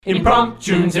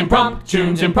Impromptunes,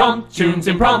 impromptunes, impromptunes,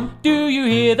 impromptunes. Do you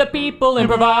hear the people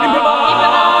improvising?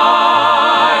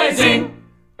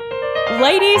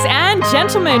 Ladies and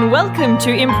gentlemen, welcome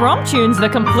to Impromptunes, the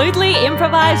completely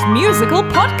improvised musical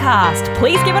podcast.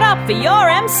 Please give it up for your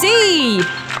MC.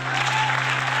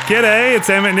 G'day,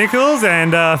 it's Emmett Nichols,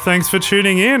 and thanks for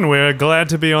tuning in. We're glad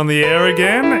to be on the air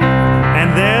again.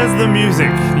 And there's the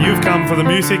music. You've come for the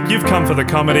music, you've come for the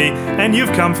comedy, and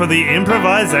you've come for the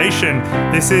improvisation.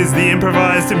 This is the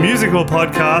improvised musical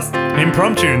podcast,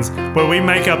 Impromptunes, where we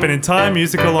make up an entire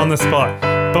musical on the spot.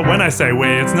 But when I say we,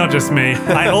 it's not just me.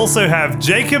 I also have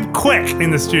Jacob Queck in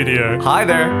the studio. Hi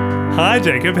there. Hi,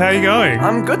 Jacob. How are you going?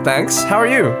 I'm good, thanks. How are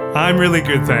you? I'm really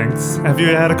good, thanks. Have you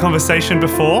had a conversation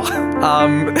before?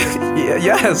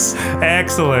 Yes.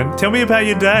 Excellent. Tell me about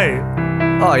your day.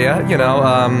 Oh yeah,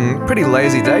 pretty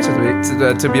lazy day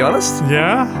to be honest.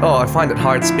 Yeah? Oh, I find it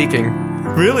hard speaking.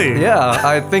 Really? Yeah,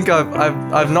 I think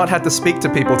I've not had to speak to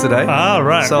people today. Ah,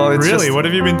 right. So it's really? just What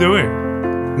have you been doing?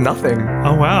 nothing.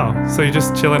 Oh, wow. So you're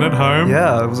just chilling at home?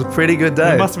 Yeah, it was a pretty good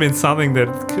day. It must have been something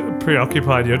that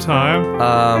preoccupied your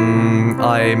time.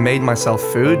 I made myself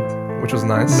food, which was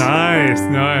nice.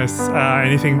 Nice.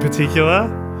 Anything particular?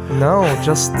 No,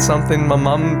 just something my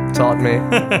mum taught me.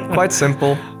 Quite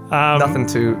simple. Nothing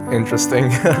too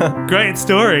interesting. Great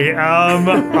story.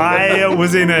 I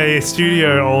was in a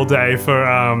studio all day for,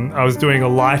 I was doing a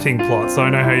lighting plot, so I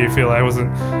know how you feel. I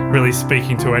wasn't really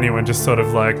speaking to anyone, just sort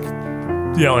of like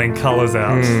yelling colours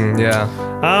out. Yeah.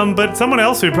 But someone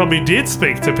else who probably did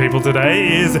speak to people today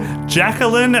is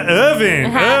Jacqueline Irvine.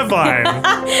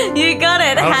 You got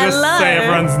it. I'll Hello. just say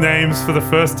everyone's names for the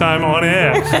first time on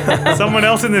air. Someone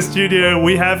else in the studio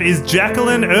we have is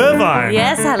Jacqueline Irvine.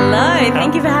 Yes, hello.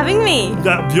 Thank you for having me.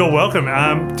 You're welcome.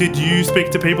 Did you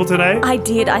speak to people today? I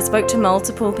did. I spoke to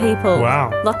multiple people.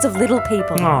 Wow. Lots of little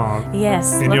people. Oh,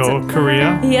 Yes. in lots your of-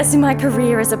 career? Yes, in my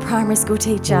career as a primary school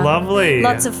teacher. Lovely.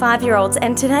 Lots of 5-year-olds.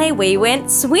 And today we went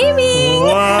swimming.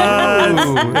 Whoa!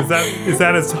 Is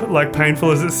that as like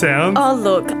painful as it sounds? Oh,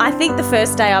 look, I think the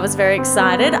first day I was very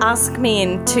excited. Ask me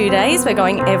in 2 days. We're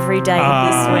going every day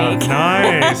this week.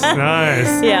 Nice.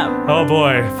 Yeah. Oh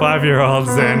boy,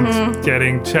 5-year-olds and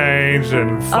getting changed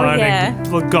and finding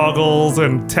goggles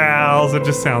and towels. It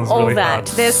just sounds All really that. hard.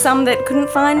 There's some that couldn't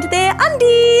find their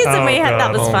undies, and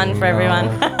that was fun for everyone.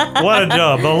 What a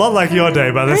job. A lot like your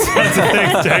day by the sounds of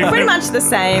things, Jacob. Pretty much the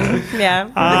same. Yeah.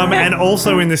 And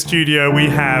also in the studio we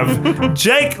have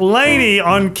Jake Laney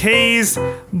on keys,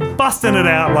 busting it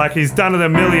out like he's done it a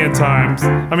million times.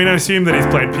 I mean, I assume that he's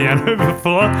played piano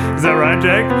before. Is that right,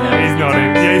 Jake? He's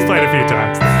nodding. Yeah, he's played a few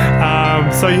times.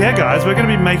 So yeah, guys, we're going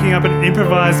to be making up an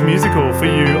improvised musical for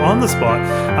you on the spot.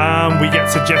 We get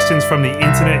suggestions from the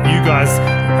internet. You guys,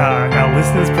 our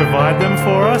listeners, provide them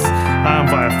for us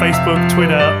via Facebook,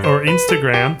 Twitter, or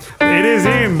Instagram. It is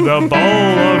in the bowl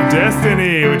of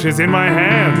destiny, which is in my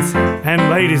hands. And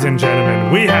ladies and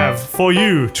gentlemen, we have for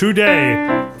you today,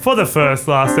 for the first,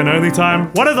 last, and only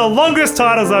time, one of the longest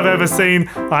titles I've ever seen.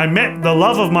 I Met the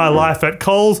Love of My Life at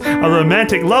Coles, a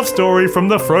romantic love story from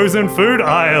the frozen food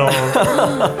aisle.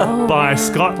 By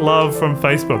Scott Love from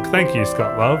Facebook. Thank you,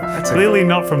 Scott Love. Clearly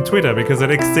not from Twitter because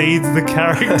it exceeds the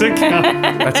character count.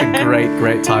 That's a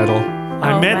great title.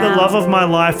 I met the love of my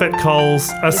life at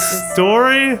Coles. A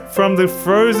story from the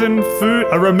frozen food,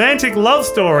 a romantic love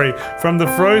story from the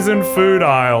frozen food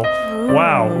aisle. Ooh.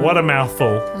 Wow, what a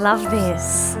mouthful. Love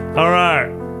this. All right.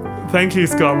 Thank you,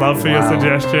 Scott Love, for your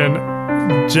suggestion.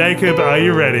 Jacob, are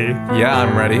you ready? Yeah,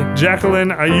 I'm ready.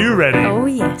 Jacqueline, are you ready? Oh,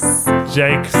 yes.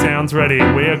 Jake sounds ready.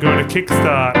 We are going to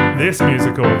kickstart this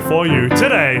musical for you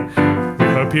today. We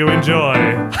hope you enjoy.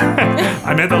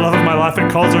 I met the love of my life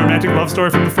at Coles, a romantic love story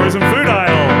from the frozen food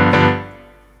aisle.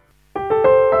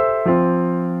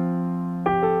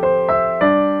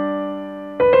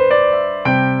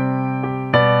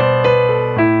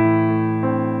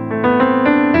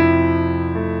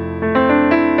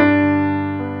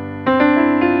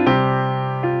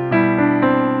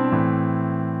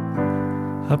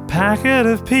 A packet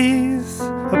of peas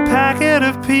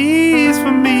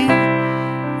for me.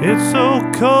 It's so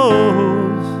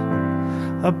cold.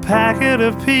 A packet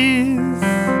of peas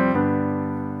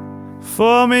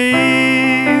for me.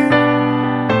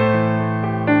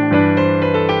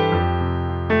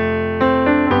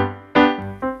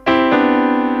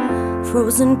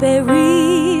 Frozen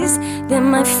berries, they're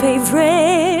my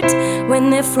favorite when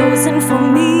they're frozen for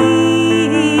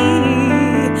me.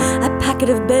 A packet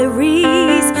of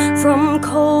berries from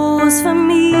Coles for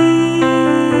me.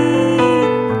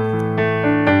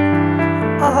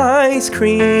 Ice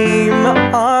cream,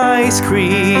 ice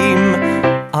cream.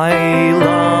 I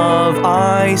love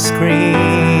ice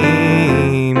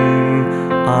cream.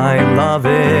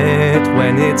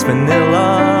 and it's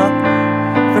vanilla.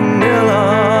 Vanilla.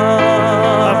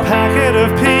 A packet of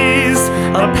peas,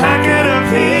 a packet of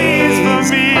peas for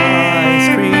me. Ice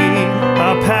cream.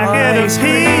 A packet of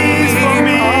peas for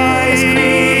me. Ice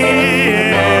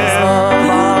cream.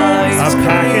 A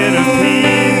packet of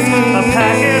peas, a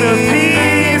packet of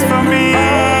peas for me.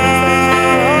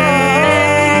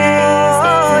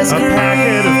 A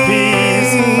packet of peas,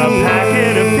 a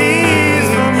packet of peas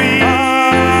for me.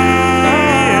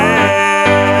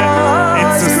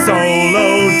 It's a solo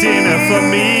dinner for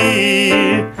me.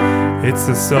 It's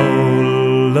a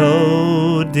solo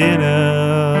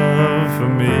dinner for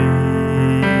me.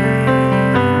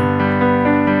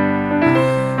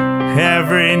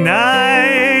 Every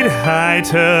night I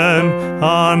turn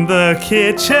on the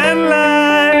kitchen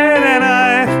light and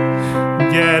I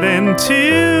get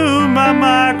into my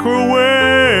microwave.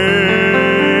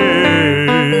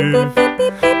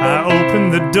 I open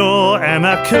the door and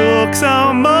I cook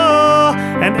some more,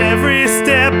 and every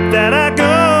step that I go,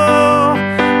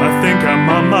 I think I'm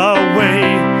on my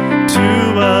way to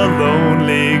a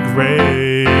lonely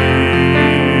grave.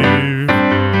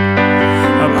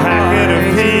 A packet of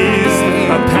peas,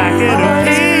 a packet of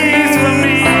peas for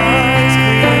me.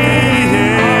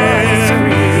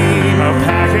 A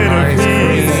packet of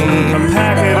peas, a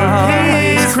packet of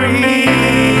peas for me.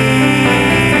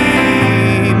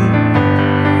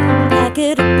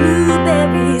 Packet of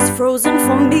blueberries frozen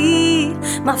for me,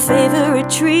 my favorite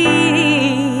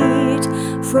treat.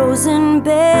 Frozen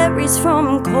berries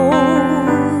from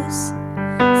Coles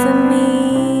for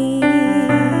me.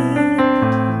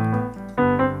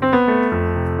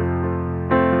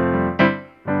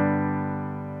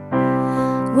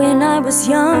 When I was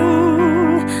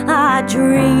young, I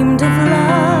dreamed of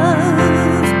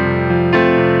love.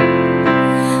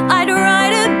 I'd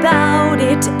write about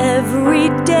it every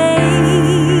day.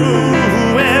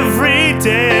 Ooh, every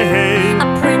day. A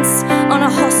prince on a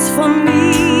horse for me.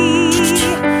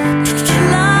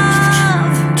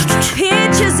 Love,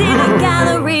 pictures in a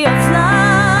gallery of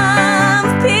love.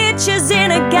 Pictures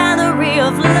in a gallery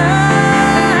of love.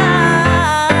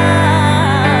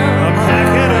 A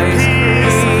packet of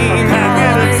peas, a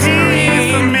packet of peas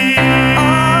for me. A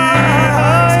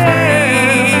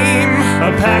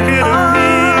packet of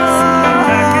peas, a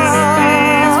packet of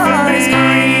peas for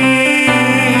me.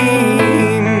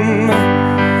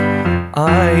 I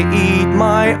eat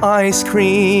my ice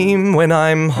cream when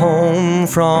I'm home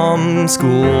from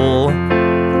school.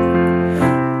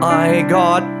 I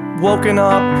got woken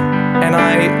up and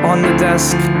on the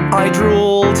desk I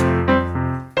drooled.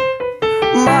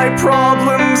 My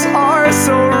problems are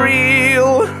so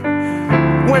real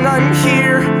when I'm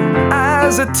here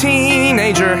as a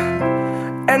teenager.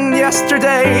 And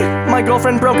yesterday my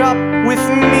girlfriend broke up with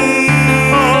me.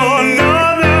 Oh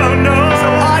no, no, no. So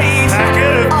I eat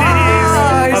packet of peas,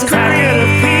 ice a packet of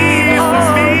peas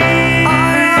for me.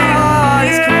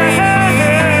 ice cream.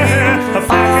 A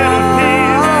packet of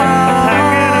peas, a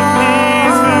packet of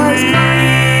peas for me.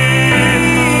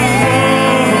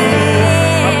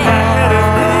 A packet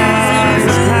of peas,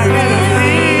 a packet of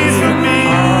peas for me.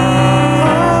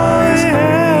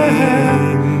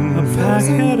 A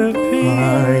packet of peas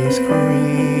Ice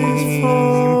cream. for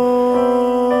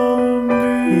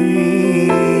me.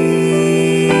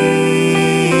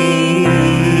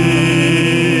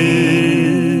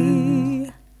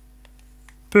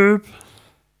 Boop,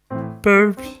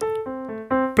 boop,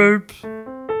 boop,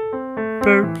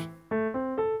 boop.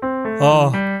 Oh,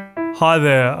 hi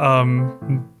there,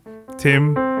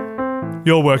 Tim.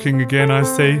 You're working again, I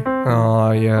see.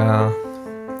 Oh yeah.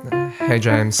 Hey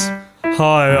James.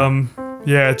 Hi,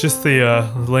 yeah, just the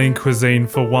lean cuisine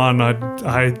for one.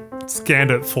 I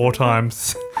scanned it 4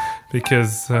 times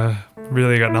because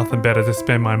really got nothing better to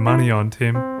spend my money on,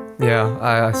 Tim. Yeah,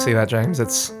 I see that, James.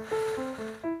 It's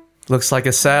looks like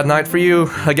a sad night for you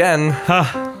again.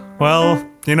 Well,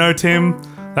 you know, Tim,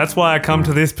 that's why I come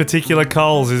to this particular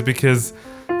Coles is because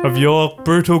of your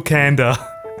brutal candor.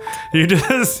 You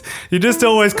just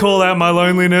always call out my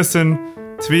loneliness, and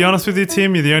to be honest with you,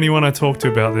 Tim, you're the only one I talk to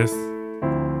about this.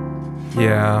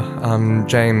 Yeah,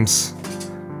 James.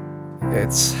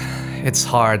 It's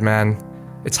hard, man.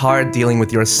 It's hard dealing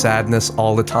with your sadness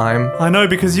all the time. I know,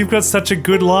 because you've got such a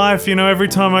good life. You know, every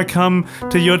time I come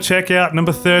to your checkout,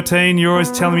 number 13, you're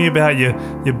always telling me about your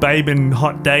babe and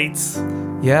hot dates.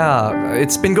 Yeah,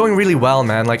 it's been going really well,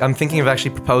 man. Like, I'm thinking of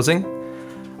actually proposing.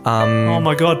 Oh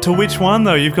my god, to which one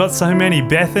though? You've got so many.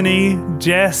 Bethany,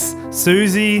 Jess,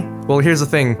 Susie. Well, here's the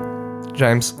thing,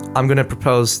 James. I'm gonna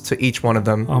propose to each one of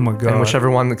them. Oh my god. And whichever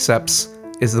one accepts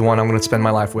is the one I'm gonna spend my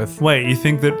life with. Wait, you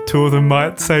think that 2 of them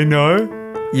might say no?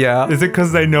 Yeah. Is it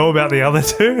because they know about the other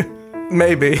 2?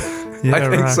 Maybe. Yeah, I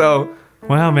think right. so.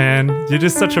 Wow, man, you're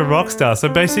just such a rock star. So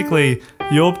basically,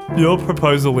 your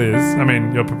proposal is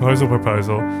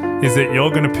that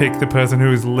you're going to pick the person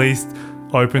who is least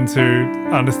open to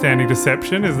understanding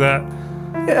deception. Is that?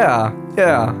 Yeah.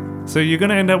 So you're going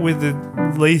to end up with the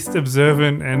least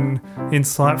observant and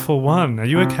insightful one. Are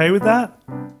you okay with that?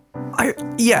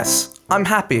 Yes, I'm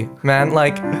happy, man.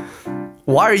 Like,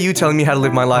 why are you telling me how to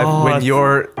live my life when it's-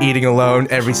 you're eating alone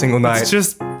every single night? It's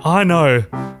just, I know,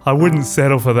 I wouldn't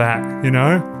settle for that, you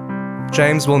know?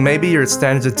 James, well, maybe your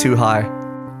standards are too high.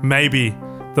 Maybe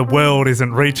the world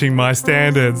isn't reaching my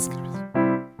standards.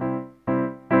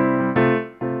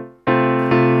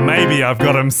 Maybe I've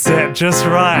got them set just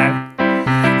right.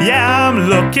 Yeah, I'm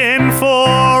looking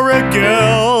for a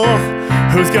girl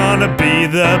who's gonna be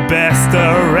the best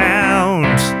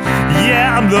around.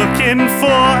 Yeah, I'm looking for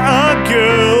a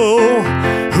girl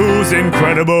who's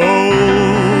incredible.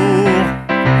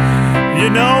 You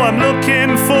know, I'm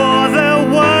looking for the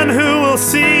one who will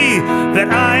see that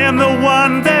I am the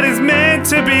one that is meant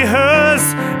to be hers,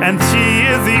 and she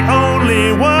is the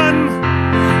only one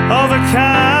of a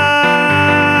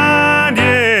kind,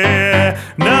 yeah.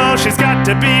 No, she's got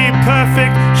to be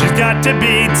perfect, she's got to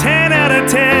be 10 out of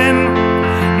 10.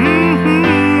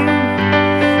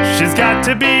 She's got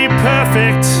to be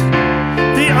perfect,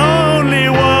 the only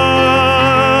one.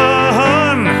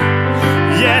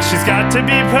 Yeah, she's got to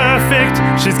be perfect.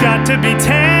 She's got to be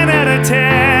 10 out of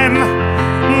 10.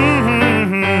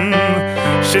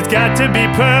 She's got to be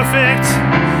perfect.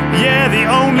 Yeah, the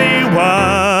only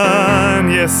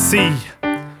one. You see,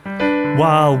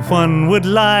 while one would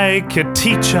like a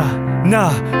teacher,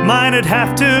 nah, mine'd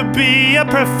have to be a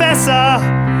professor.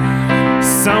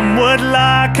 Some would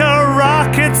like a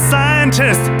rocket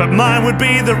scientist, but mine would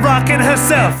be the rocket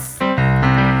herself.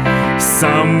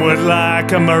 Some would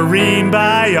like a marine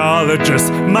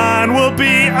biologist, mine will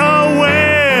be a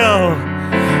whale.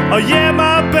 Oh yeah,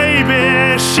 my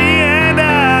baby, she and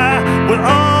I will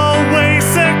always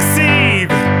succeed.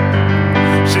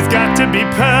 She's got to be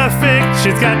perfect,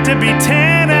 she's got to be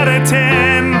 10 out of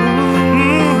 10.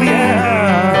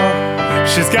 Yeah.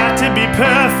 She's got to be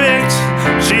perfect,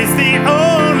 she's the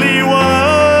only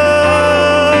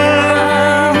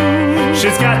one.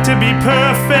 She's got to be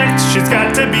perfect, she's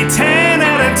got to be 10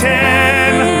 out of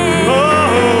 10.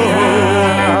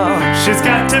 Oh, she's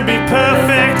got to be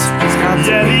perfect,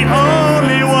 yeah, the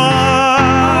only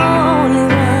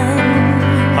one.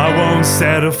 I won't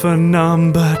settle for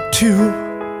number 2,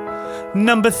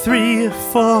 number 3,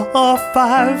 4, or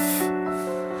 5.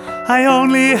 I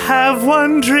only have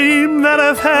one dream that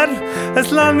I've had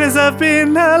as long as I've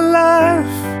been alive.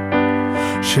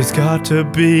 She's got to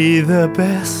be the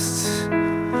best,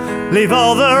 leave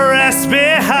all the rest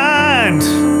behind.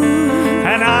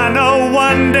 And I know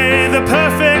one day the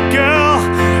perfect girl,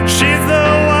 she's the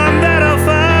one that I'll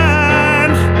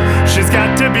find. She's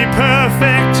got to be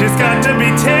perfect, she's got to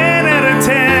be 10 out of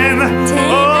 10.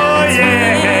 Oh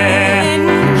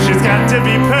yeah, she's got to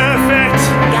be perfect,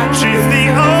 she's the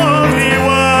only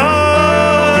one.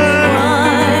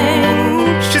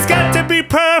 She's got to be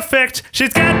perfect,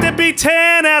 she's got to be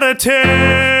 10 out of 10.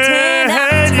 10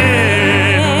 out of 10.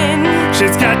 Yeah.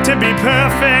 She's got to be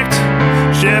perfect,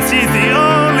 yes, she's the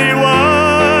only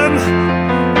one.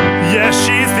 Yes,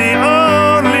 she's the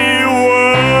only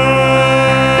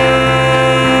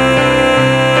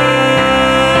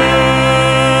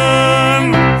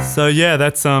one. So yeah,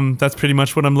 that's pretty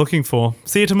much what I'm looking for.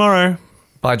 See you tomorrow.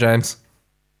 Bye, James.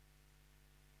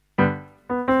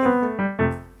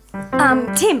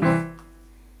 Tim.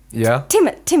 Yeah? Tim,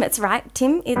 it's right.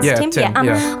 Tim, it's Yeah, Tim. Tim,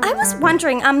 yeah. I was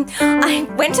wondering. I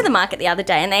went to the market the other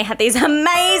day and they had these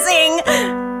amazing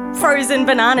frozen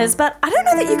bananas, but I don't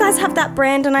know that you guys have that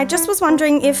brand, and I just was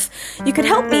wondering if you could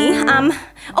help me.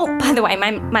 Oh, by the way,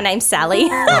 my name's Sally.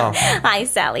 Oh. Hi,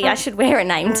 Sally. I should wear a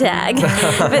name tag,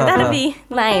 but that'd be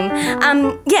lame.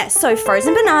 Yeah. So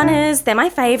frozen bananas, they're my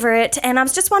favourite, and I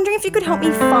was just wondering if you could help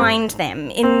me find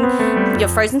them in your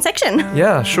frozen section.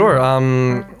 Yeah, sure.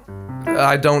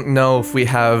 I don't know if we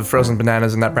have frozen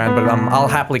bananas in that brand, but I'll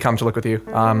happily come to look with you.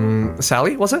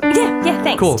 Sally, was it? Yeah.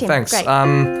 Thanks. Cool, Tim. thanks.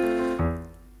 Great.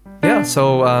 Yeah,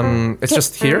 so it's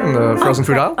just here in the frozen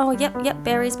food great. aisle? Oh, yep,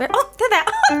 berries. Oh, they're there.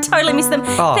 I totally missed them.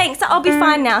 Oh. Thanks, I'll be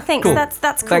fine now. Thanks, Cool. that's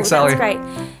cool. Thanks, Sally. That's great.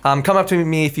 Come up to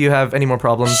me if you have any more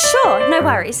problems. Sure, no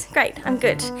worries. Great, I'm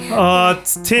good. Oh,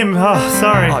 it's Tim. Oh,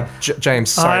 sorry. Oh,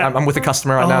 James, sorry, I'm with a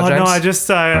customer right now, Oh James.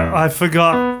 no, I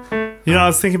forgot. You know, I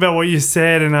was thinking about what you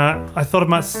said, and I thought I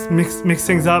might mix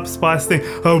things up, spice things.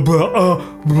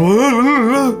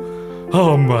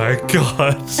 Oh my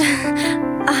god.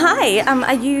 Hi,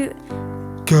 are you...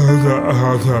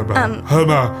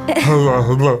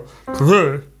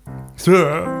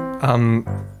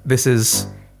 This is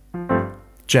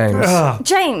James.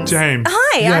 James. James.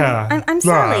 Hi, Yeah. I'm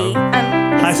Sally.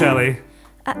 Hi, Sally.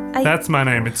 I- That's my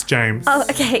name. It's James. Oh,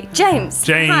 okay, James.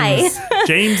 James. Hi.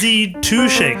 Jamesy Two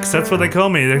Shakes. That's what they call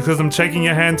me because I'm shaking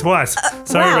your hand twice.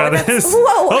 Sorry wow, about that's- this.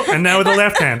 whoa. Oh, and now with the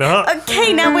left hand. Oh.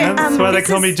 Okay, now we're. That's why they this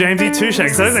call me is- Jamesy Two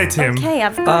Shakes, don't they, Tim? Okay,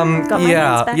 I've got my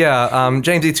hands back.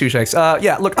 James E. Two Shakes.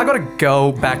 Yeah, look, I gotta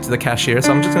go back to the cashier,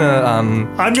 so I'm just gonna,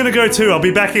 I'm gonna go too. I'll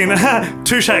be back in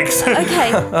 2 shakes.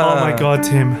 Okay. Oh my God,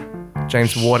 Tim.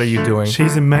 James, what are you doing?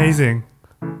 She's amazing.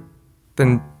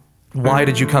 Then why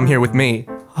did you come here with me?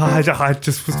 I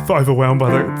just was overwhelmed by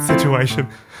the situation.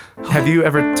 Have you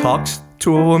ever talked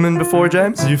to a woman before,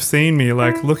 James? You've seen me,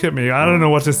 like, look at me. I don't know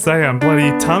what to say. I'm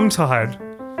bloody tongue-tied.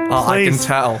 I can Please,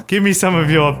 tell. Give me some of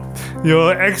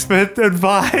your expert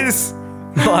advice.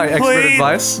 My expert Please,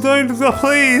 advice?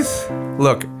 Please.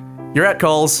 Look, you're at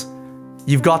Coles.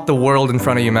 You've got the world in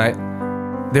front of you, mate.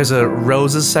 There's a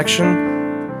roses section,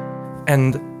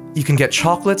 and you can get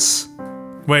chocolates.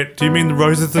 Wait, do you mean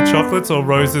roses are chocolates or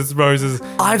roses?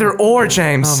 Either or,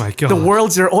 James. Oh my God. The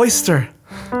world's your oyster.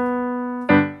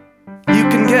 You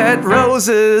can get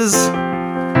roses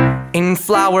in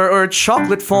flower or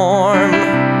chocolate form.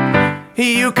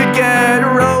 You could get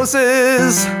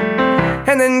roses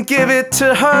and then give it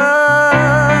to her.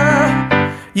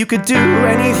 You could do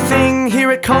anything here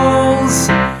at Coles.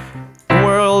 The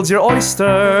world's your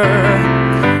oyster.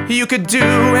 You could do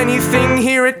anything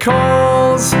here at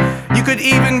Coles. You could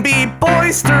even be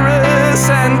boisterous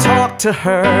and talk to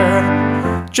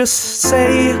her. Just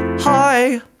say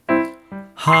hi.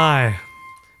 Hi.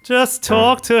 Just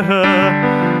talk to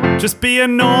her. Just be a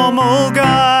normal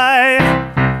guy.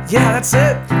 Yeah, that's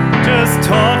it. Just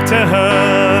talk to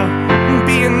her.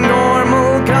 Be a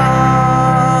normal guy.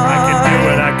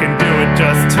 I can do it.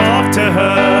 Just talk to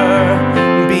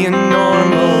her. Be a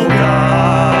normal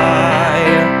guy.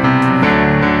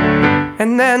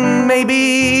 And then maybe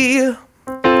you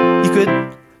could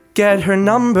get her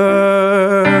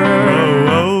number.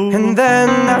 Oh, And then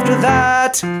after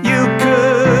that, you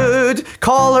could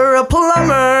call her a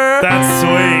plumber. that's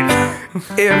sweet.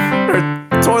 If her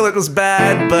toilet was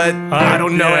bad, but I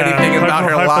don't know Yeah, anything about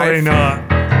her hopefully life. not.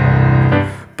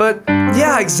 But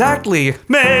yeah, exactly.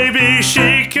 Maybe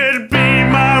she could be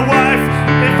my wife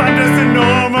if I'm just a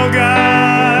normal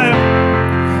guy.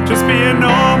 Just be a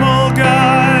normal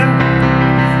guy.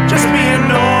 Just be a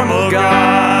normal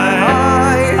guy.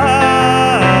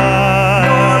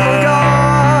 Normal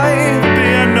guy. Be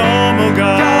a normal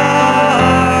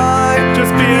guy.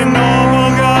 Just be a normal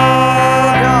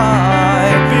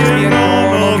guy. Just be a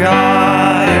normal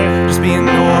guy. Just be a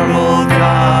normal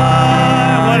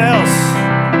guy. What else?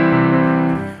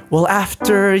 Well,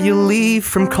 after you leave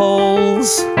from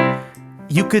Coles,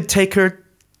 you could take her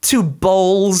to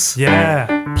bowls, Yeah.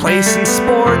 play some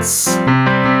sports,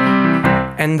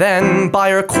 and then buy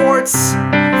her quartz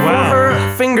for Wow. her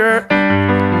finger.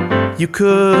 You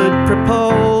could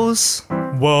propose.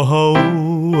 Whoa.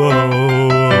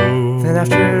 Then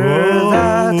after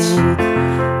that,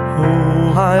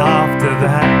 After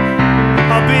that,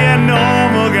 I'll be a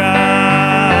normal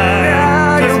guy.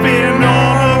 Yeah, Just you'll be a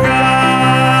normal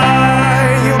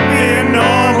guy. you'll Be a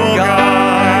normal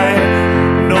guy.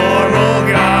 Normal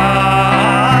guy.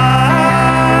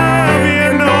 Be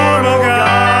a normal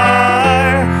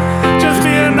guy. Just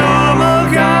be a normal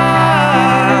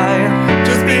guy.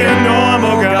 Just be a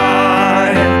normal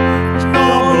guy.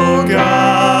 Normal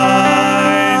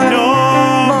guy.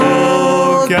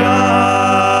 Normal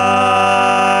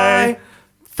guy.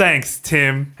 Thanks,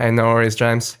 Tim. Hey, no worries,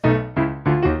 James.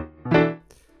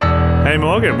 Hey,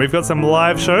 Morgan, we've got some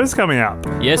live shows coming up.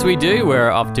 Yes, we do. We're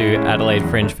off to Adelaide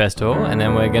Fringe Festival, and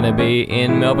then we're going to be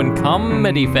in Melbourne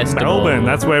Comedy Festival. Melbourne,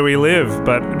 that's where we live,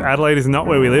 but Adelaide is not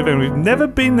where we live, and we've never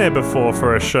been there before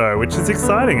for a show, which is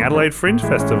exciting. Adelaide Fringe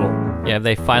Festival. Yeah,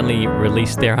 they finally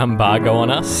released their embargo on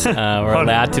us. We're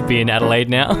allowed to be in Adelaide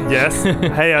now. Yes.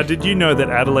 Hey, did you know that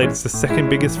Adelaide is the second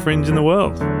biggest fringe in the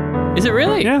world? Is it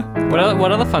really? Yeah.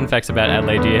 What other fun facts about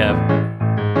Adelaide do you have?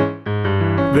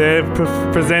 They're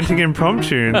presenting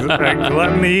impromptus at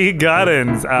Gluttony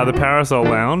Gardens, the Parasol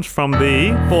Lounge, from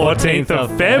the 14th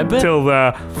of Feb till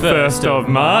the 1st of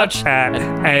March at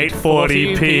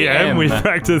 8:40 p.m. We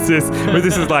practice this. Well,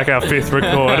 this is like our fifth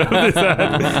record of this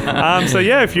ad. So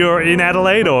yeah, if you're in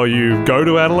Adelaide or you go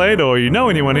to Adelaide or you know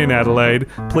anyone in Adelaide,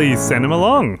 please send them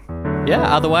along. Yeah,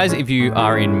 otherwise, if you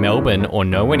are in Melbourne or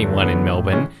know anyone in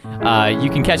Melbourne, You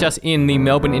can catch us in the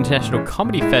Melbourne International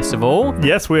Comedy Festival.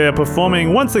 Yes, we're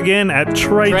performing once again at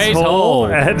Trace Hall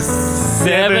at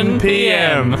 7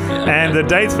 p.m. And the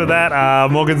dates for that are,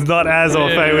 Morgan's not as au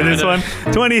fait with this one,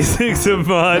 26th of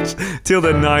March till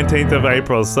the 19th of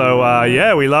April. So,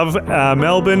 we love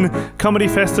Melbourne Comedy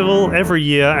Festival every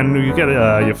year, and you get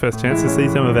your first chance to see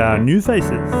some of our new faces.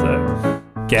 So,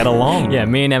 get along. Yeah,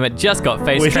 me and Emmett just got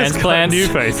face transplants.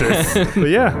 Just got new faces. But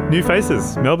yeah, new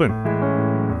faces. Melbourne.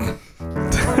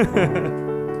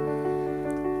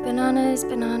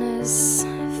 Bananas,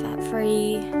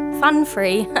 fat-free,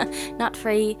 fun-free,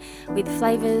 nut-free, with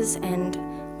flavours, and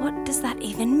what does that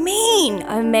even mean?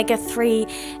 Omega-3,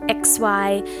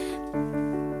 XY,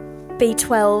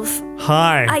 B12.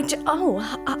 Hi.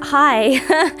 Hi.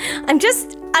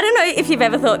 I don't know if you've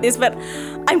ever thought this, but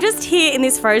I'm just here in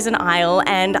this frozen aisle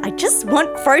and I just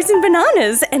want frozen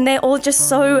bananas, and they're all just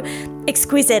so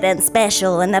exquisite and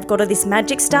special, and they've got all this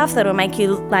magic stuff that'll make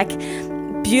you like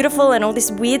beautiful and all this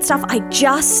weird stuff. I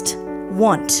just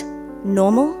want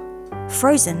normal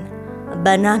frozen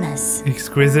bananas.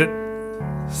 Exquisite,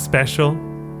 special,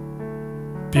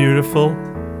 beautiful.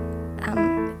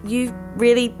 You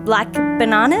really like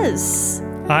bananas?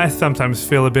 I sometimes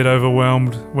feel a bit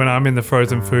overwhelmed when I'm in the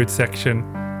frozen food section,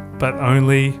 but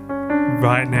only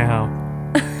right now.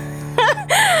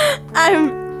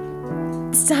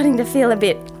 I'm starting to feel a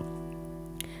bit...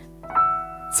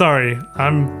 Sorry,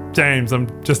 I'm James. I'm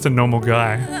just a normal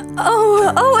guy.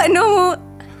 Oh, a normal...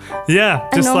 Yeah,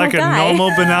 just normal like guy. a normal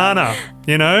banana,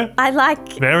 you know? I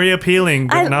like... Very appealing,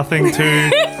 but nothing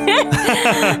too...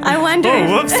 I wonder...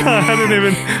 Oh, whoops, I didn't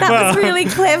even... That was really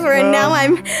clever, and now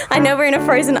I know we're in a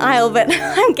frozen aisle, but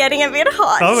I'm getting a bit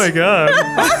hot. Oh my god.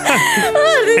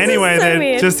 This Anyway, is so they're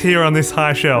weird. just here on this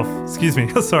high shelf. Excuse me.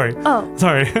 Sorry. Oh.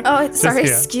 Sorry. Oh, Just sorry,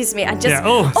 here. excuse me. I just... Yeah.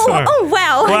 Oh, sorry. Oh,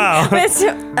 wow. Wow. That's-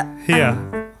 Here.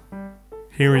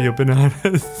 Here are your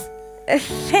bananas.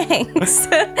 thanks.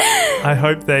 I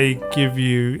hope they give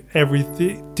you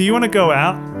everything. Do you want to go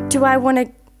out? Do I want to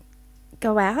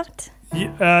go out?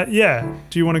 Yeah.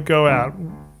 Do you want to go out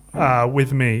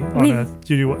with me on With- a?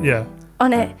 Do you? Yeah.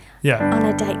 On a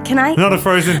date. Can I... Not a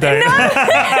frozen date.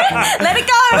 Let it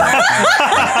go.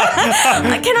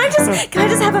 Can I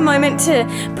just have a moment to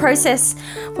process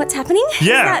what's happening?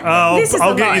 Yeah. This is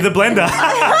I'll a get lot. you the blender.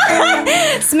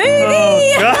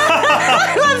 Smoothie. Oh,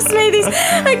 I love smoothies.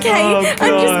 Okay, Oh,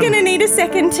 I'm just God. gonna need a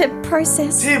second to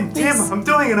process. Tim, I'm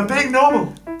doing it. I'm being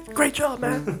normal. Great job,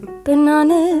 man.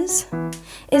 Bananas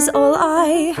is all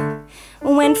I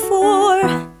went for.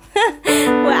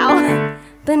 Wow.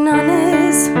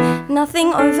 Bananas,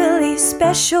 nothing overly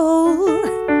special.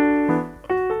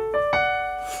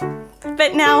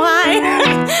 But now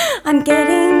I'm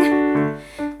getting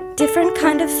different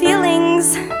kind of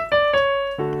feelings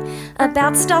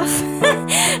about stuff.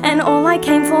 And all I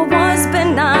came for was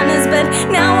bananas, but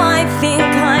now I think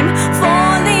I'm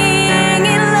falling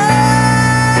in love.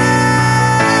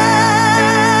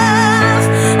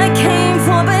 I came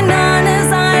for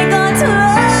bananas, I got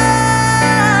love.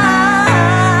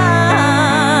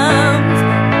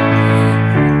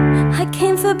 I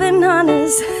came for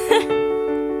bananas,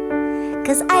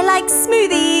 'cause I like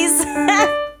smoothies.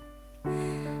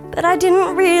 But I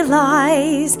didn't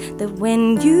realize that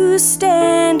when you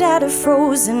stand at a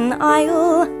frozen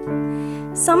aisle,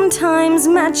 sometimes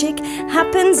magic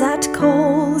happens at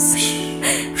Coles.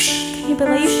 Can you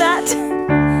believe that?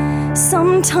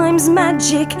 Sometimes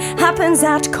magic happens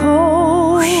at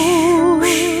Coles.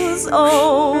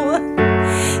 Oh,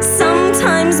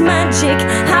 sometimes magic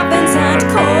happens at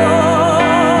Coles.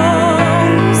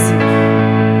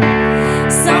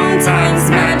 Sometimes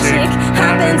magic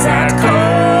happens at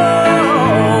Coles.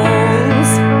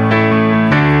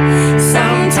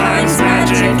 Sometimes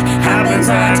magic happens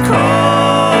at Coles.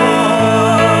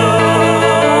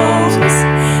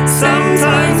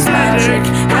 Sometimes magic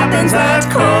happens at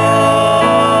Coles.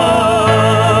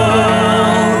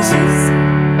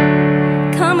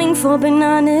 Coming for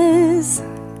bananas,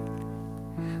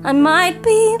 I might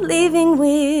be leaving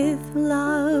with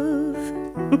love.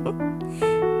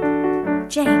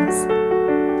 James.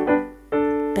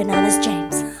 Bananas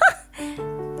James.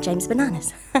 James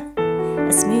Bananas. A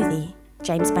smoothie.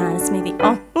 James Banana smoothie.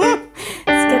 Oh,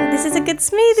 it's good. This is a good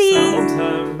smoothie.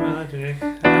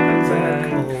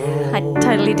 I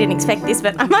totally didn't expect this,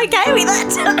 but I'm okay with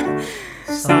it.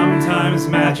 Sometimes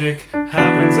magic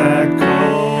happens at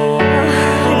Coles.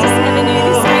 I just never knew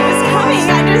this day was coming.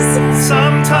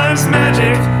 Sometimes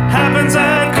magic happens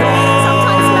at Coles.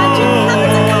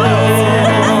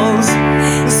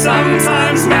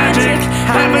 Sometimes magic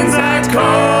happens at Coles. Sometimes magic happens at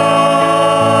Coles.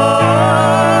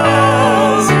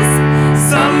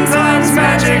 Sometimes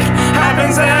magic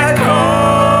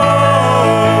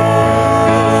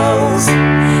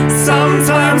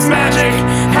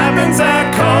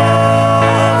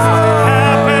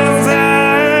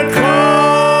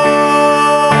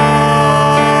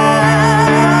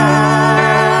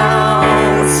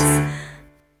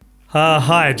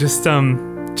Hi. Just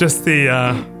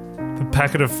the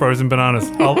packet of frozen bananas.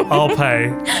 I'll pay.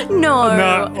 No.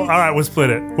 No. All right, we'll split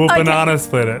it. We'll banana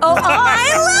split it. Oh,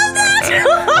 I love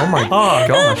that. Oh my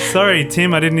gosh. Sorry,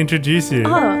 Tim. I didn't introduce you.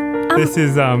 This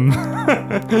is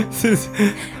this is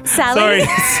Sally.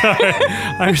 Sorry.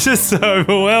 I'm just so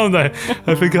overwhelmed. I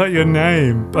forgot your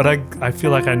name, but I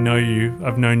feel like I know you.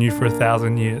 I've known you for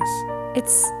 1,000 years.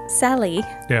 It's Sally.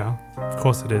 Yeah, of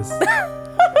course it is.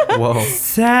 Whoa.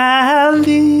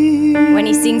 Sally. When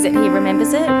he sings it, he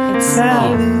remembers it. It's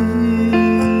Sally.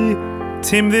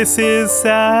 Tim, this is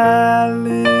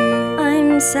Sally.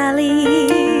 I'm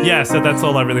Sally. Yeah, so that's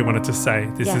all I really wanted to say.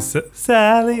 This Yeah. is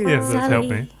Sally. Yes, that's Sally. helped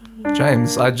me.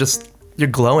 James, you're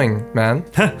glowing, man.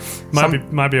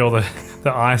 Might be all the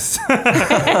ice.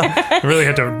 I really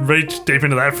had to reach deep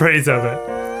into that freezer,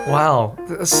 but Wow.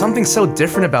 There's something so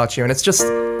different about you, and it's just,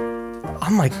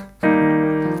 I'm like,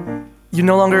 you're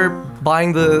no longer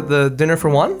buying the dinner for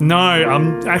one? no,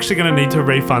 I'm actually going to need to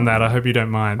refund that. I hope you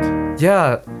don't mind.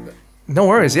 Yeah. No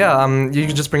worries. Yeah. You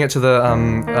can just bring it to the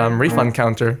refund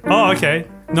counter. Oh, okay.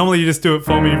 Normally you just do it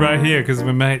for me right here because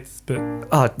we're mates,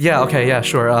 but Yeah. Okay. Yeah.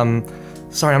 Sure.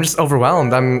 Sorry. I'm just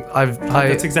overwhelmed.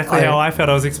 that's exactly how I felt.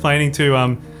 I was explaining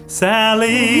to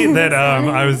Sally that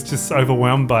I was just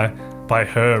overwhelmed by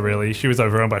her. Really, she was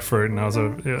overwhelmed by fruit, and I was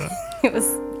It was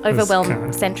overwhelmed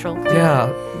kinda- central.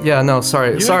 Yeah. Yeah. No.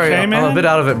 Sorry. Sorry. okay, I'm man? a bit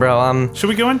out of it, bro. Should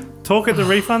we go and talk at the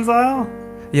refunds aisle?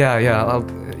 Yeah.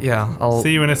 Yeah. I'll.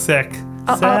 See you in a sec.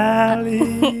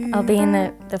 Sally. I'll be in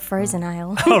the frozen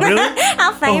aisle. Oh, really?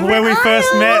 Our favorite When we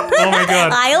first aisle. met. Oh my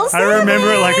god. Aisle I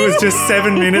remember it like it was just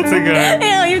 7 minutes ago.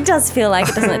 Yeah, it does feel like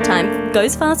it, doesn't it? Time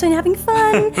goes fast when you're having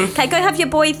fun. Okay, go have your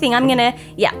boy thing. I'm gonna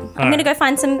go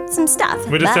find some stuff.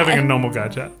 We're just Bye. having a normal guy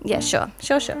chat. Yeah, sure.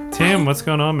 Tim, what's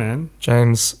going on, man?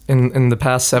 James, in the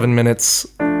past 7 minutes,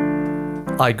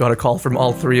 I got a call from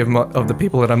all three of the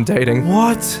people that I'm dating,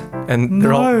 What? and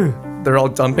they're all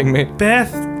dumping me.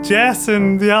 Beth, Jess,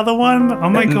 and the other one? Oh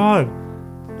my And- god.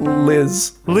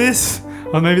 Liz. Liz?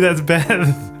 Or maybe that's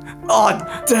Beth.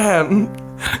 Oh damn.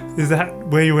 Is that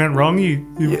where you went wrong?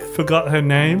 You forgot her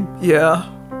name? Yeah.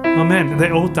 Oh man, they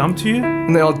all dumped you?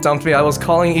 And they all dumped me. I was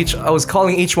calling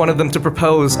each one of them to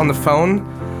propose on the phone.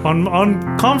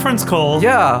 On conference call?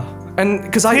 Yeah. And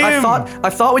because I Tim.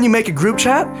 thought when you make a group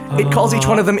chat, it calls each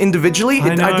one of them individually.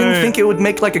 I know. didn't think it would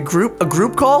make like a group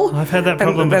call. I've had that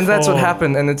problem and that's what before.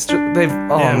 happened. And it's just they've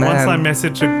Yeah, man. once I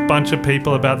messaged a bunch of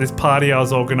people about this party I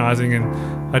was organizing,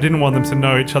 and I didn't want them to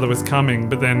know each other was coming,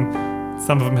 but then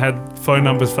some of them had phone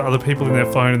numbers for other people in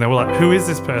their phone, and they were like, who is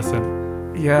this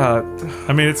person? Yeah.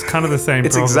 I mean, it's kind of the same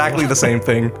It's problem. exactly the same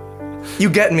thing. You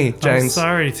get me, I'm James.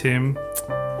 sorry, Tim.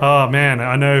 Oh man,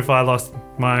 I know if I lost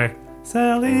my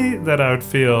Sally, that I would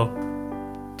feel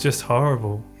just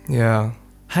horrible. Yeah.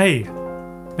 Hey,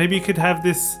 maybe you could have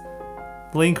this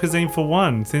lean cuisine for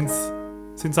one, since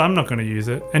I'm not going to use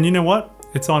it. And you know what?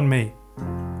 It's on me.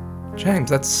 James,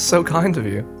 that's so kind of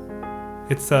you.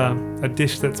 It's a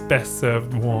dish that's best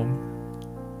served warm.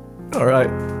 All right.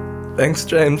 Thanks,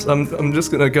 James. I'm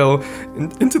just gonna go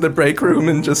into the break room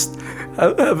and just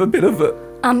have a bit of a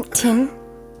Tim,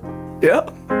 yeah.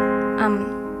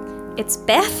 it's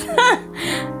Beth.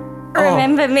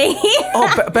 Remember me? Oh,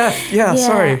 Beth. Yeah,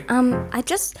 sorry. I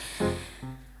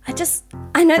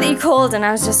know that you called, and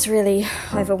I was just really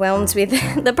overwhelmed with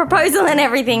the proposal and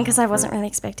everything because I wasn't really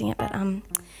expecting it. But I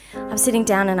was sitting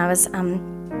down and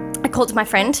I called my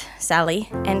friend Sally,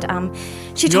 and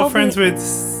she You're told friends me. with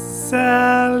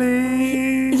Sally?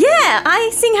 Yeah, I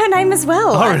sing her name as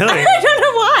well. Oh, really? I don't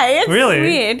know why. It's Really?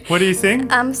 weird. What do you sing?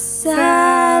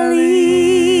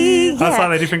 Sally. Oh,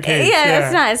 slightly different keys. Yeah,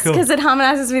 it's nice cool. because it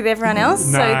harmonizes with everyone else.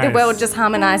 So the Nice. world just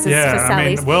harmonizes for Yeah, I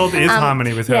Sally's. mean, world is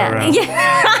harmony with her yeah, around.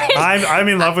 Yeah. I'm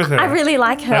in love with her. I really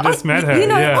like her. I just met her, You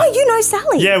know, yeah. Oh, you know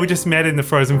Sally. Yeah, we just met in the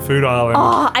frozen food aisle. And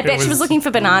Oh, I it bet she was looking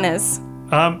for bananas.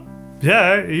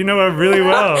 Yeah, you know her really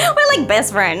well. We're like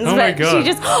best friends. Oh my but God.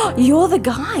 she just, you're the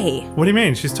guy. What do you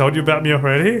mean? She's told you about me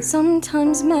already?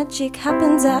 Sometimes magic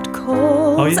happens at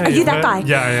calls. Oh, yeah, Are you you've that heard- guy?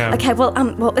 Yeah, I am. Okay, well,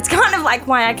 it's kind of like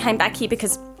why I came back here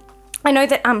because I know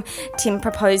that Tim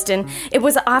proposed, and it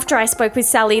was after I spoke with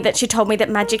Sally that she told me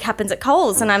that magic happens at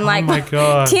Coles, and I'm like, my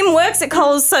God. Tim works at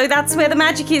Coles, so that's where the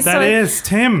magic is. That so is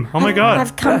Tim. Oh my God.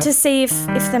 I've come to see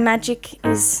if the magic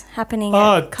is happening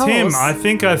Oh, at Coles. Tim, I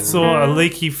think I saw a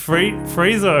leaky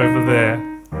freezer over there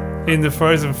in the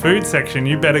frozen food section.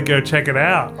 You better go check it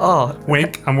out. Oh,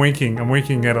 Wink. I'm winking. I'm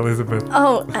winking at Elizabeth.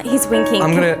 Oh, he's winking.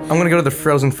 I'm gonna go to the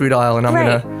frozen food aisle and I'm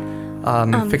Great. gonna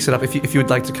fix it up. If you would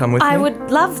like to come with me. I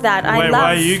would love that. Wait,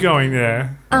 why are you going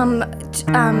there?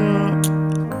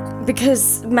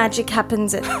 Because magic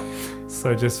happens at.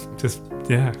 So just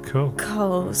Yeah, cool.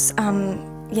 Coles.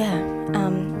 Yeah.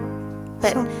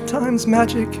 But Sometimes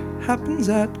magic happens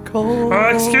at Coles.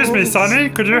 Excuse me, Sonny.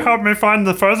 Could you help me find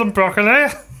the frozen broccoli?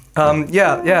 Yeah. Oh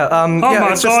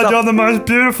my it's just god, up- you're the most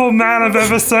beautiful man I've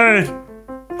ever seen.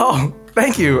 Oh,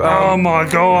 thank you. Oh my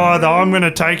god, I'm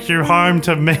gonna take you home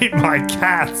to meet my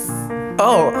cats.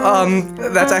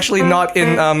 That's actually not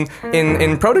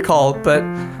in protocol, but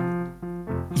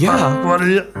yeah, What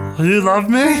do you love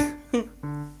me?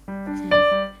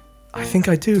 I think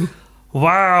I do.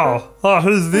 Wow. Oh,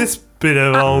 who's this bit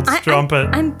of old strumpet?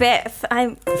 I'm Beth.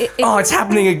 Oh, it's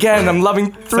happening again. I'm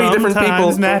loving three different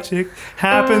people. Sometimes magic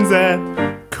happens at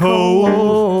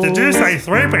Coles. Did you say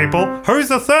 3 people? Who's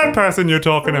the third person you're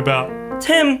talking about?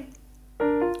 Tim,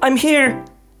 I'm here.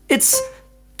 It's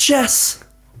Jess.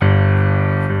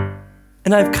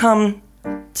 And I've come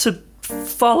to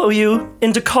follow you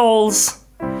into Coles.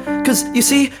 Because, you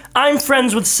see, I'm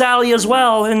friends with Sally as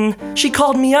well, and she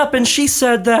called me up and she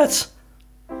said that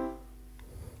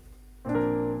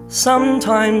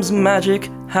sometimes magic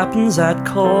happens at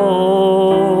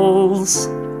Coles.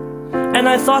 And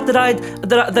I thought that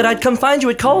I'd come find you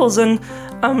at Coles, and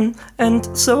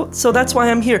so that's why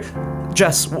I'm here.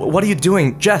 Jess, what are you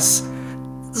doing? Jess,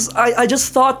 I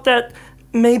just thought that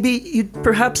maybe you'd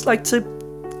perhaps like to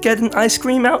get an ice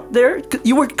cream out there.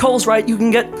 You work at Coles, right? You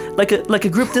can get like a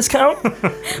group discount.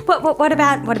 What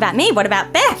about me? What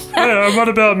about Beth? Yeah, what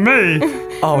about me?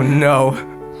 Oh no.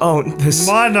 Oh, this.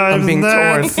 My name's I'm being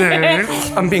Nancy. torn.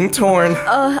 I'm being torn.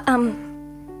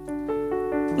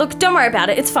 Look, don't worry about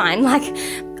it. It's fine. Like,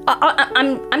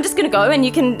 I'm just gonna go, and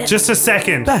you can. Just a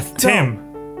second. Beth, Tim,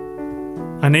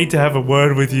 I need to have a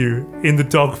word with you in the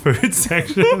dog food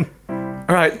section. All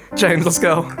right, James, let's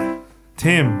go.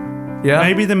 Tim, Yeah.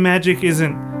 maybe the magic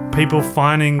isn't people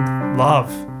finding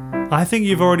love. I think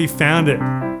you've already found it.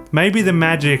 Maybe the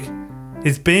magic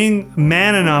is being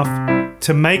man enough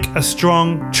to make a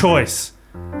strong choice.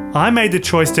 I made the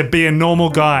choice to be a normal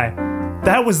guy.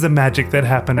 That was the magic that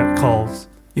happened at Coles.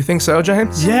 You think so,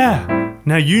 James? Yeah.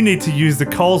 Now you need to use the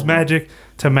Coles magic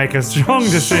to make a strong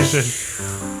decision.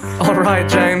 All right,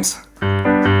 James.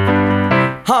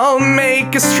 I'll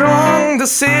make a strong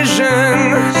decision,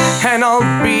 and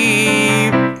I'll be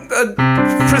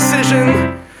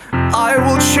precision. I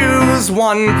will choose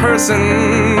one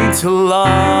person to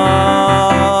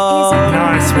love.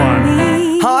 Nice one.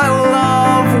 I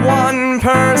love one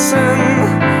person.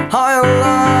 I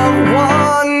love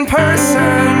one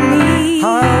person. I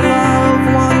love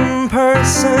one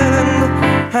person,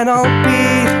 and I'll be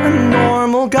a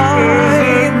normal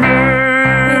guy.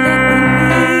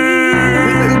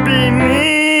 Will it be me?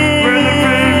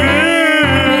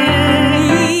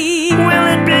 Will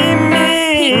it be me?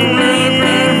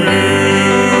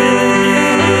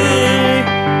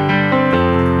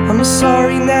 I'm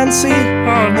sorry, Nancy. Oh I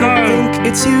no. don't think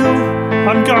it's you.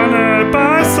 I'm gonna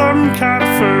buy some cat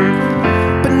food.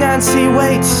 But Nancy,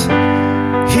 wait.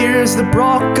 Here's the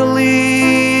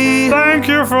broccoli. Thank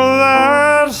you for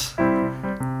that.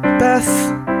 Beth,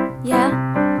 Yeah.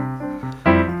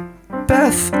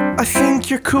 Beth, I think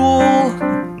you're cool.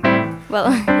 Well,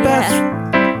 Beth,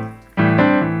 yeah.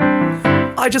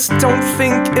 I just don't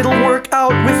think it'll work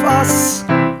out with us.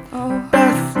 Oh,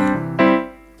 Beth,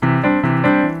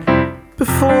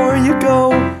 before you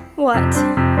go, what?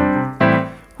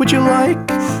 would you like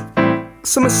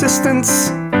some assistance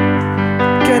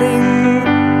getting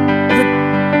the...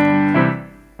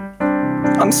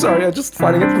 I'm sorry, I'm just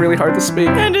finding it really hard to speak.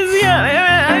 I'm gonna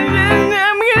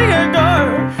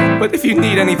go. But if you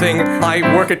need anything,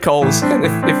 I work at Coles, and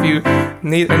if you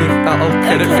need any, I'll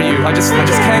get it for you. I just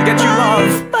can't get you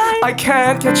love. I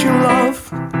can't get you love.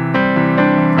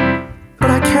 But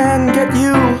I can get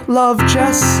you love,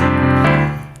 Jess.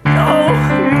 Oh,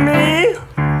 me?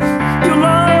 You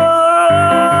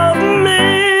love me?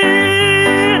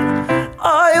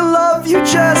 I love you,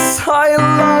 Jess. I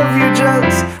love you,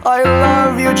 Jess. I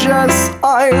love you, Jess.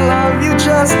 I love you,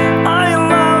 Jess. I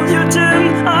love you,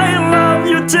 Tim. I love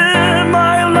you, Tim.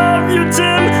 I love you,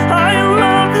 Tim. I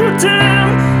love you,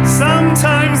 Tim.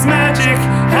 Sometimes magic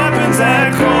happens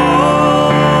at Coles.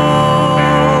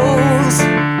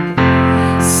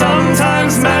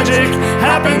 Sometimes magic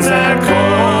happens at Coles.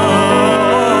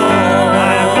 I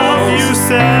love you,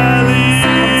 Sally.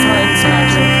 Sometimes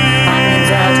magic happens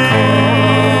at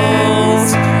Coles.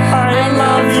 I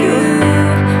love you.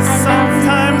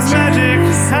 Sometimes magic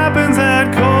happens at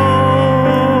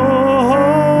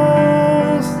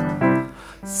Coles.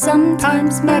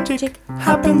 Sometimes magic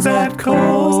happens at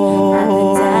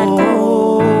Coles.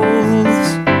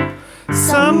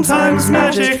 Sometimes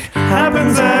magic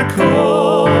happens at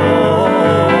Coles.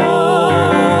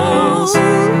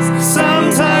 Sometimes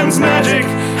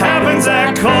happens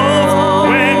at Coles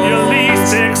when you're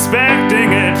least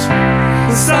expecting it.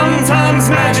 Sometimes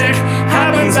magic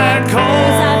happens at I was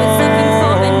Coles. looking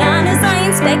for bananas, I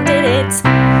inspected it.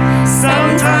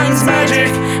 Sometimes magic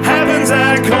happens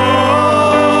at Coles.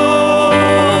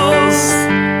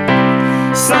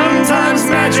 Sometimes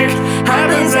magic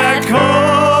happens at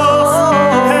Coles.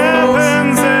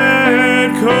 Happens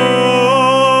at Coles.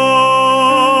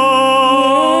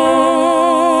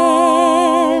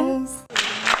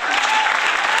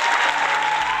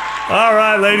 All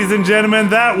right, ladies and gentlemen,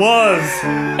 that was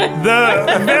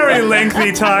the very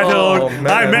lengthy title, Oh, man.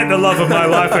 I Met the Love of My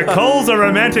Life at Coles, a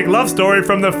romantic love story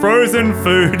from the frozen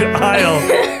food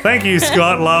aisle. Thank you,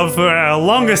 Scott Love, for our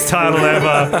longest title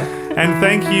ever. And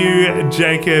thank you,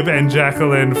 Jacob and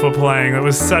Jacqueline, for playing. It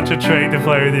was such a treat to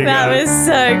play with you That guys. was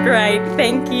so great.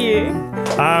 Thank you.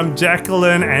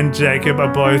 Jacqueline and Jacob are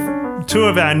both two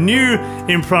of our new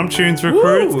Impromptunes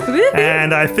recruits, Woo.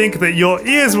 and I think that your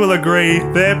ears will agree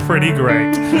they're pretty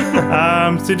great.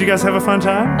 Did you guys have a fun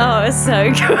time? Oh, it was so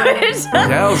good.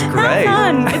 Yeah, it was great.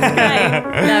 Fun. It's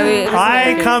great. No, it was I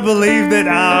very good. can't believe that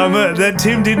that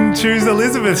Tim didn't choose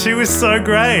Elizabeth. She was so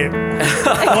great.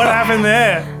 What happened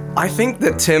there? I think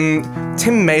that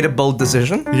Tim made a bold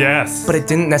decision, Yes. but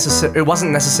it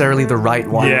wasn't necessarily the right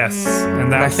one. Yes. And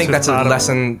And I that's think just that's a part of-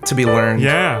 lesson to be learned.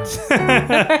 Yeah.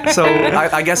 So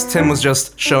I guess Tim was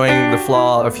just showing the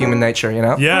flaw of human nature, you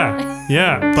know? Yeah.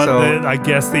 Yeah. But So- I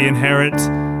guess the inherent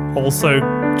also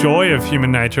joy of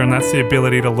human nature, and that's the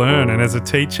ability to learn. And as a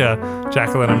teacher,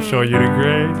 Jacqueline, I'm sure you'd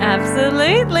agree.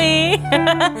 Absolutely.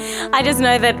 I just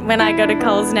know that when I go to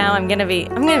Coles now, I'm gonna be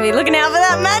looking out for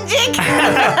that magic.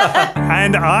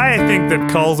 And I think that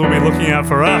Coles will be looking out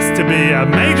for us to be a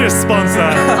major sponsor.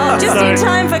 Oh, just So in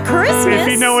time for Christmas.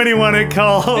 if you know anyone at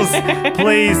Coles,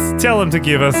 please tell them to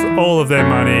give us all of their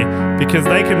money because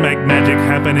they can make magic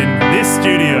happen in this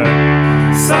studio.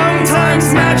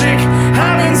 Sometimes magic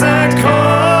happens at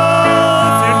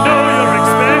Coles. You know you're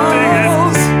expecting it.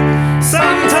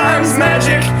 Sometimes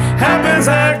magic happens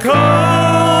at Coles.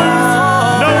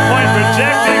 No point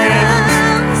rejecting it.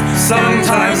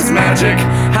 Sometimes magic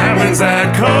happens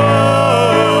at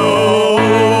Coles.